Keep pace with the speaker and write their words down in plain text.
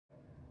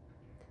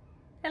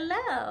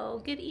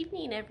Hello, good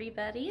evening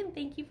everybody, and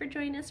thank you for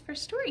joining us for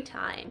story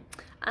time.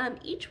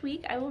 Each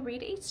week I will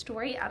read a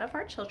story out of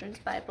our children's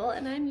Bible,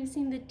 and I'm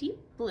using the Deep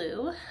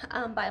Blue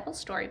Bible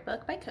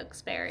Storybook by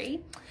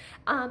Cokesbury.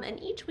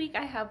 And each week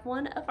I have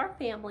one of our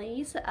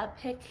families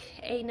pick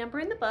a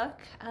number in the book.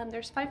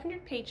 There's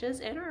 500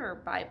 pages in our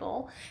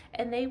Bible,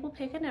 and they will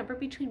pick a number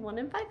between 1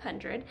 and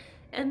 500.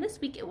 And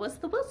this week it was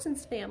the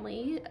Wilson's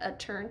family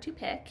turn to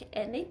pick,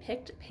 and they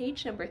picked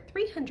page number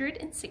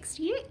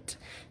 368.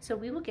 So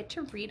we will get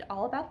to read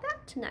all about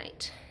that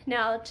tonight.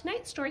 Now,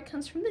 tonight's story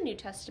comes from the New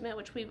Testament,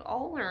 which we've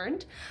all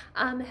learned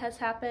has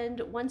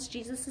happened once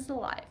Jesus is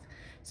alive.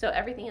 So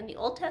everything in the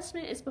Old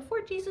Testament is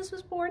before Jesus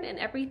was born, and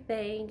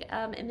everything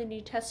in the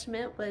New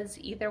Testament was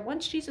either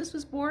once Jesus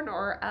was born,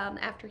 or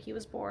after he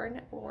was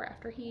born, or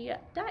after he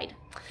died.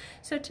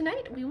 So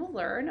tonight we will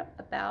learn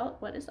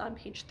about what is on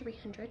page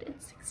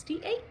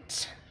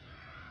 368.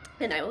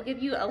 And I will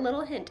give you a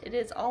little hint. It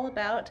is all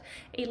about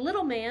a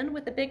little man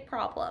with a big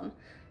problem.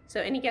 So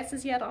any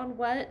guesses yet on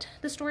what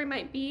the story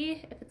might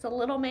be if it's a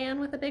little man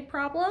with a big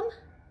problem?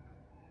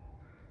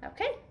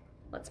 Okay,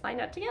 let's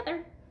find out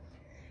together.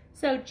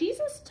 So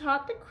Jesus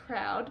taught the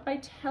crowd by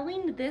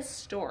telling this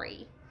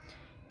story.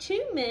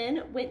 2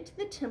 men went to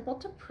the temple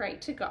to pray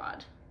to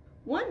God.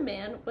 One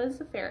man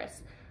was a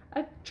Pharisee,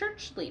 a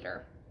church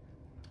leader.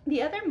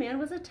 The other man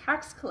was a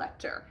tax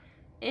collector,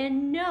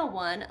 and no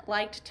one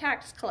liked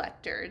tax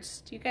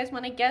collectors. Do you guys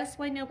want to guess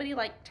why nobody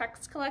liked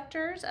tax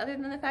collectors other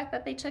than the fact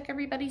that they took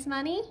everybody's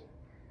money?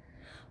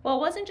 Well,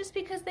 it wasn't just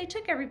because they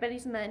took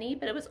everybody's money,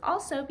 but it was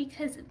also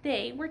because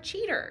they were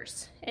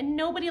cheaters. And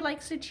nobody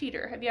likes a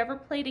cheater. Have you ever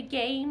played a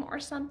game or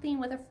something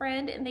with a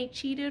friend and they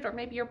cheated, or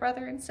maybe your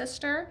brother and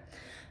sister?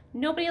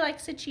 Nobody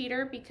likes a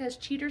cheater because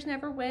cheaters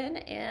never win,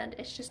 and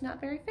it's just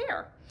not very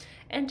fair.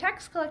 And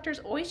tax collectors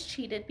always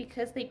cheated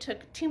because they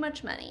took too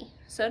much money.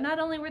 So not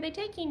only were they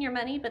taking your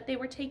money, but they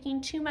were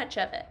taking too much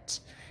of it.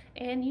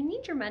 And you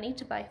need your money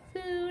to buy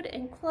food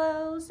and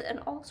clothes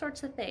and all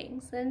sorts of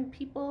things. And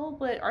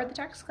the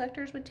tax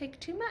collectors would take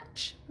too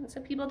much. And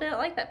so people didn't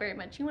like that very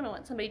much. You wouldn't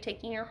want somebody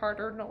taking your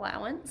hard-earned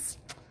allowance.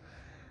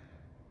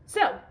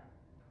 So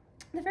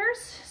the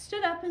Pharisee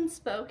stood up and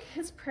spoke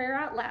his prayer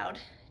out loud.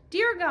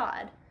 Dear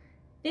God,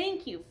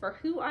 thank you for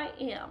who I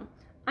am.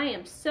 I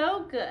am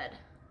so good.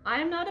 I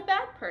am not a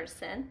bad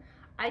person.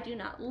 I do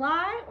not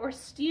lie or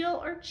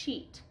steal or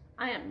cheat.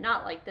 I am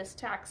not like this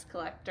tax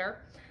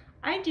collector.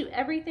 I do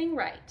everything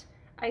right.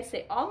 I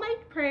say all my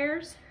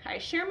prayers, I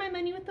share my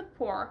money with the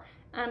poor,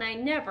 and I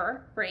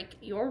never break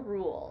your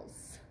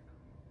rules.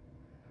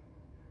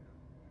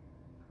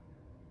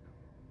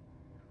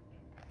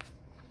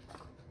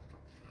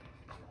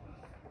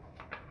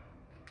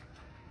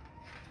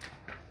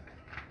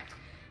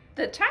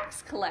 The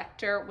tax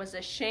collector was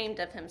ashamed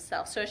of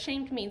himself. So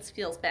ashamed means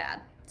feels bad.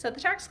 So the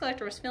tax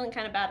collector was feeling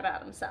kind of bad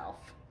about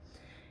himself.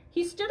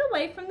 He stood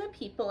away from the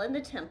people in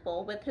the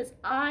temple with his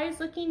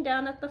eyes looking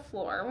down at the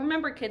floor.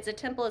 Remember, kids, a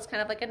temple is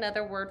kind of like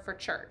another word for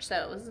church. So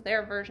it was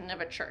their version of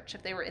a church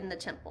if they were in the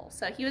temple.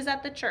 So he was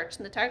at the church,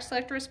 and the tax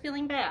collector was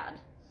feeling bad.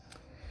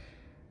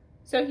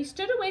 So he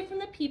stood away from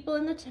the people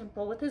in the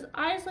temple with his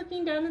eyes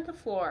looking down at the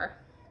floor.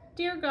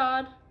 Dear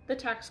God, the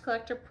tax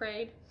collector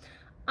prayed,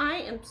 I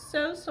am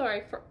so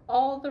sorry for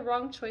all the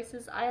wrong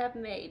choices I have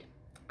made.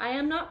 I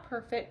am not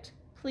perfect.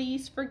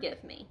 Please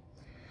forgive me.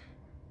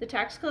 The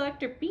tax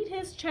collector beat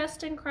his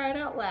chest and cried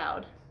out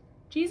loud.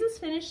 Jesus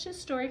finished his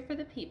story for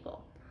the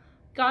people.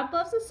 God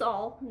loves us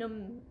all.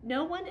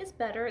 No one is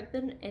better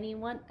than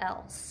anyone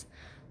else.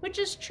 Which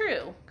is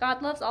true.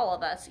 God loves all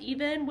of us.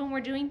 Even when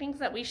we're doing things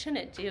that we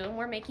shouldn't do and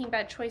we're making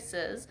bad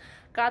choices,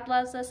 God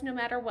loves us no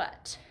matter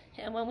what.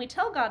 And when we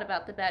tell God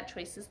about the bad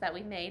choices that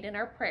we made in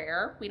our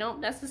prayer, we don't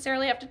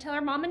necessarily have to tell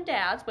our mom and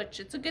dads, which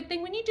it's a good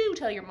thing when you do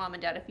tell your mom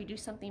and dad if you do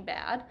something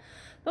bad.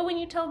 But when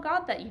you tell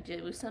God that you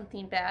do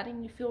something bad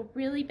and you feel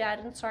really bad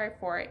and sorry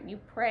for it, and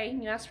you pray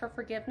and you ask for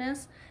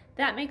forgiveness,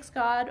 that makes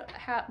God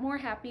more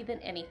happy than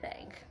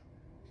anything.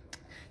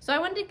 So I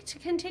wanted to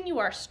continue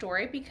our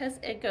story because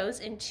it goes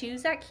into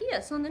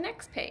Zacchaeus on the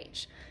next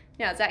page.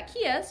 Now,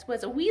 Zacchaeus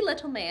was a wee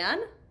little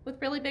man with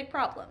really big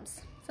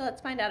problems. So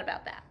let's find out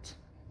about that.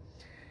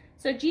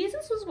 So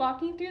Jesus was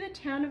walking through the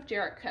town of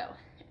Jericho,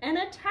 and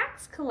a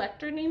tax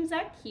collector named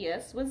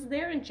Zacchaeus was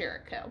there in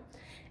Jericho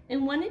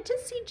and wanted to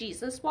see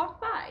Jesus walk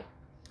by.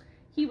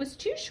 He was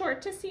too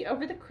short to see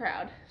over the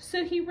crowd,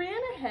 so he ran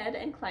ahead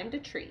and climbed a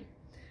tree.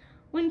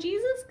 When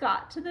Jesus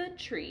got to the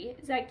tree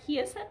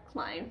Zacchaeus had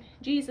climbed,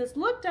 Jesus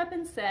looked up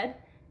and said,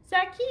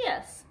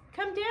 Zacchaeus,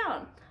 come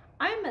down.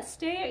 I must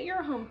stay at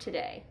your home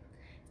today.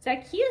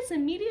 Zacchaeus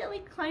immediately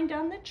climbed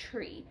down the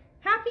tree,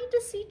 happy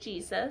to see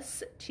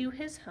Jesus to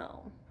his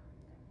home.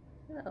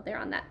 Oh, there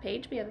on that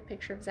page we have a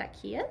picture of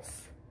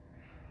Zacchaeus.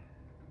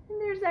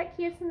 And there's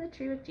Zacchaeus in the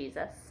tree with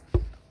Jesus.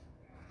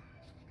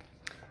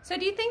 So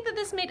do you think that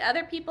this made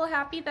other people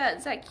happy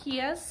that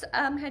Zacchaeus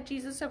had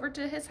Jesus over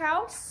to his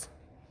house?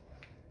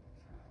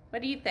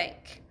 What do you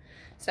think?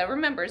 So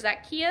remember,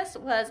 Zacchaeus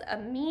was a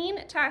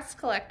mean tax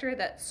collector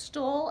that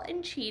stole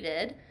and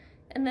cheated,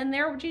 and then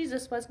there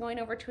Jesus was going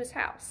over to his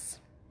house.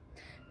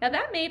 Now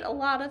that made a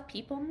lot of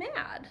people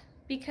mad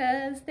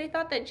because they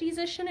thought that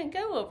Jesus shouldn't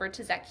go over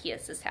to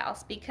Zacchaeus'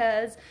 house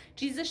because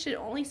Jesus should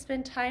only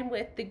spend time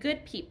with the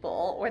good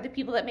people or the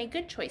people that made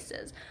good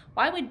choices.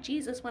 Why would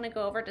Jesus want to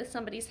go over to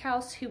somebody's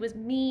house who was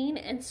mean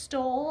and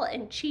stole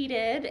and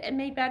cheated and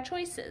made bad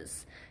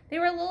choices? They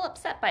were a little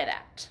upset by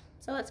that.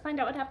 So let's find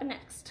out what happened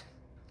next.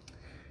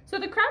 So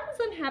the crowd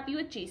was unhappy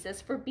with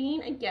Jesus for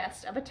being a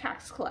guest of a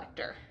tax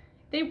collector.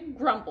 They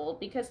grumbled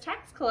because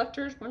tax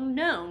collectors were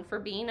known for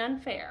being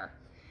unfair.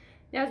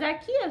 Now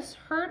Zacchaeus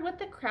heard what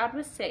the crowd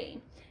was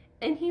saying,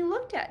 and he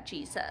looked at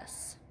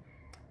Jesus,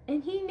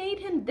 and he made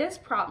him this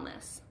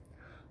promise.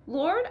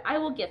 Lord, I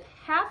will give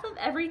half of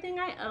everything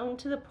I own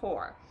to the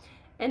poor,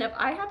 and if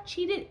I have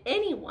cheated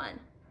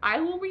anyone,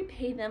 I will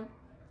repay them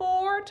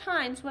 4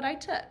 times what I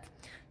took.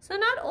 So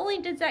not only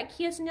did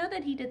Zacchaeus know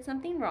that he did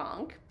something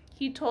wrong,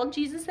 he told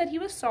Jesus that he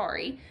was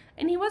sorry,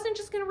 and he wasn't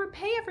just going to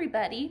repay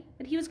everybody,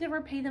 but he was going to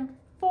repay them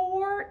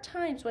 4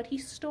 times what he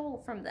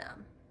stole from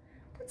them.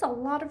 That's a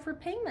lot of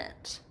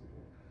repayment.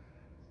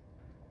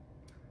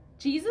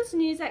 Jesus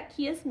knew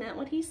Zacchaeus meant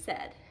what he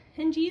said,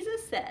 and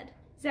Jesus said,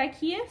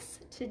 Zacchaeus,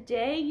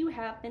 today you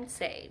have been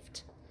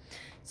saved.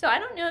 So I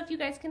don't know if you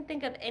guys can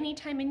think of any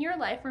time in your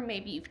life where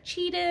maybe you've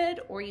cheated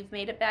or you've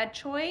made a bad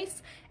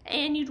choice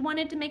and you'd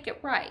wanted to make it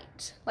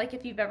right. Like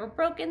if you've ever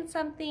broken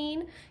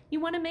something, you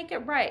want to make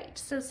it right.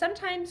 So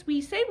sometimes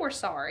we say we're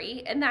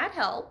sorry and that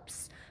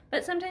helps,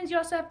 but sometimes you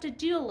also have to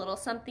do a little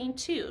something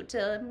too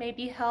to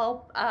maybe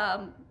help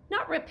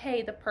not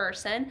repay the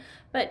person,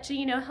 but to,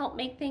 help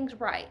make things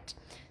right.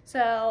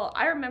 So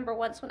I remember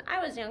once when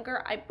I was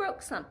younger, I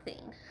broke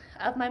something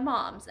of my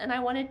mom's and I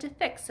wanted to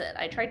fix it.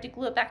 I tried to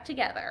glue it back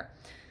together.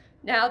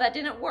 Now that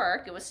didn't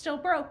work. It was still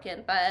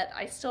broken, but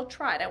I still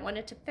tried. I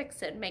wanted to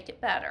fix it and make it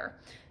better.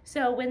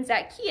 So when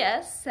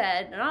Zacchaeus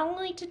said not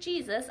only to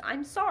Jesus,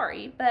 I'm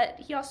sorry,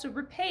 but he also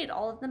repaid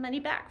all of the money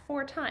back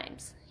 4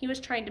 times. He was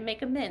trying to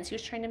make amends. He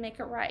was trying to make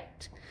it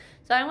right.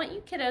 So I want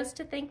you kiddos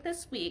to think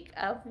this week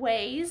of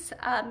ways,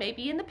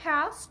 maybe in the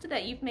past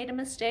that you've made a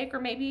mistake or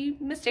maybe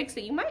mistakes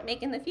that you might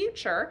make in the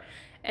future,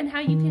 and how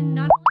you can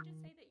not only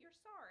just say that you're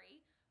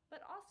sorry,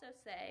 but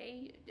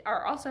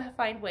also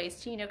find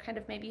ways to, kind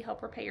of maybe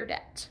help repay your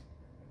debt.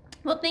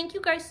 Well, thank you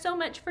guys so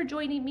much for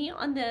joining me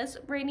on this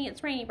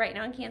it's rainy right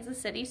now in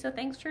Kansas City, so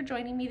thanks for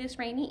joining me this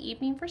rainy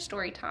evening for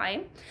story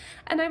time.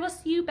 And I will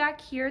see you back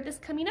here this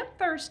coming up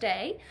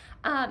Thursday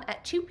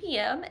at 2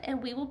 p.m.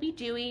 and we will be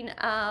doing,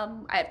 I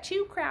have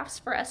 2 crafts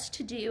for us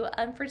to do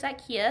for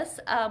Zacchaeus,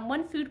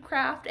 one food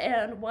craft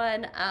and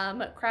one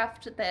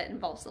craft that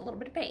involves a little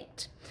bit of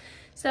paint.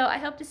 So I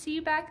hope to see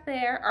you back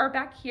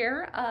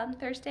here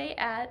Thursday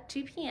at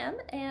 2 p.m.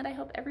 and I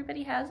hope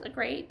everybody has a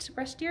great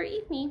rest of your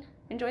evening.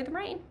 Enjoy the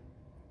rain.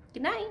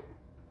 Good night.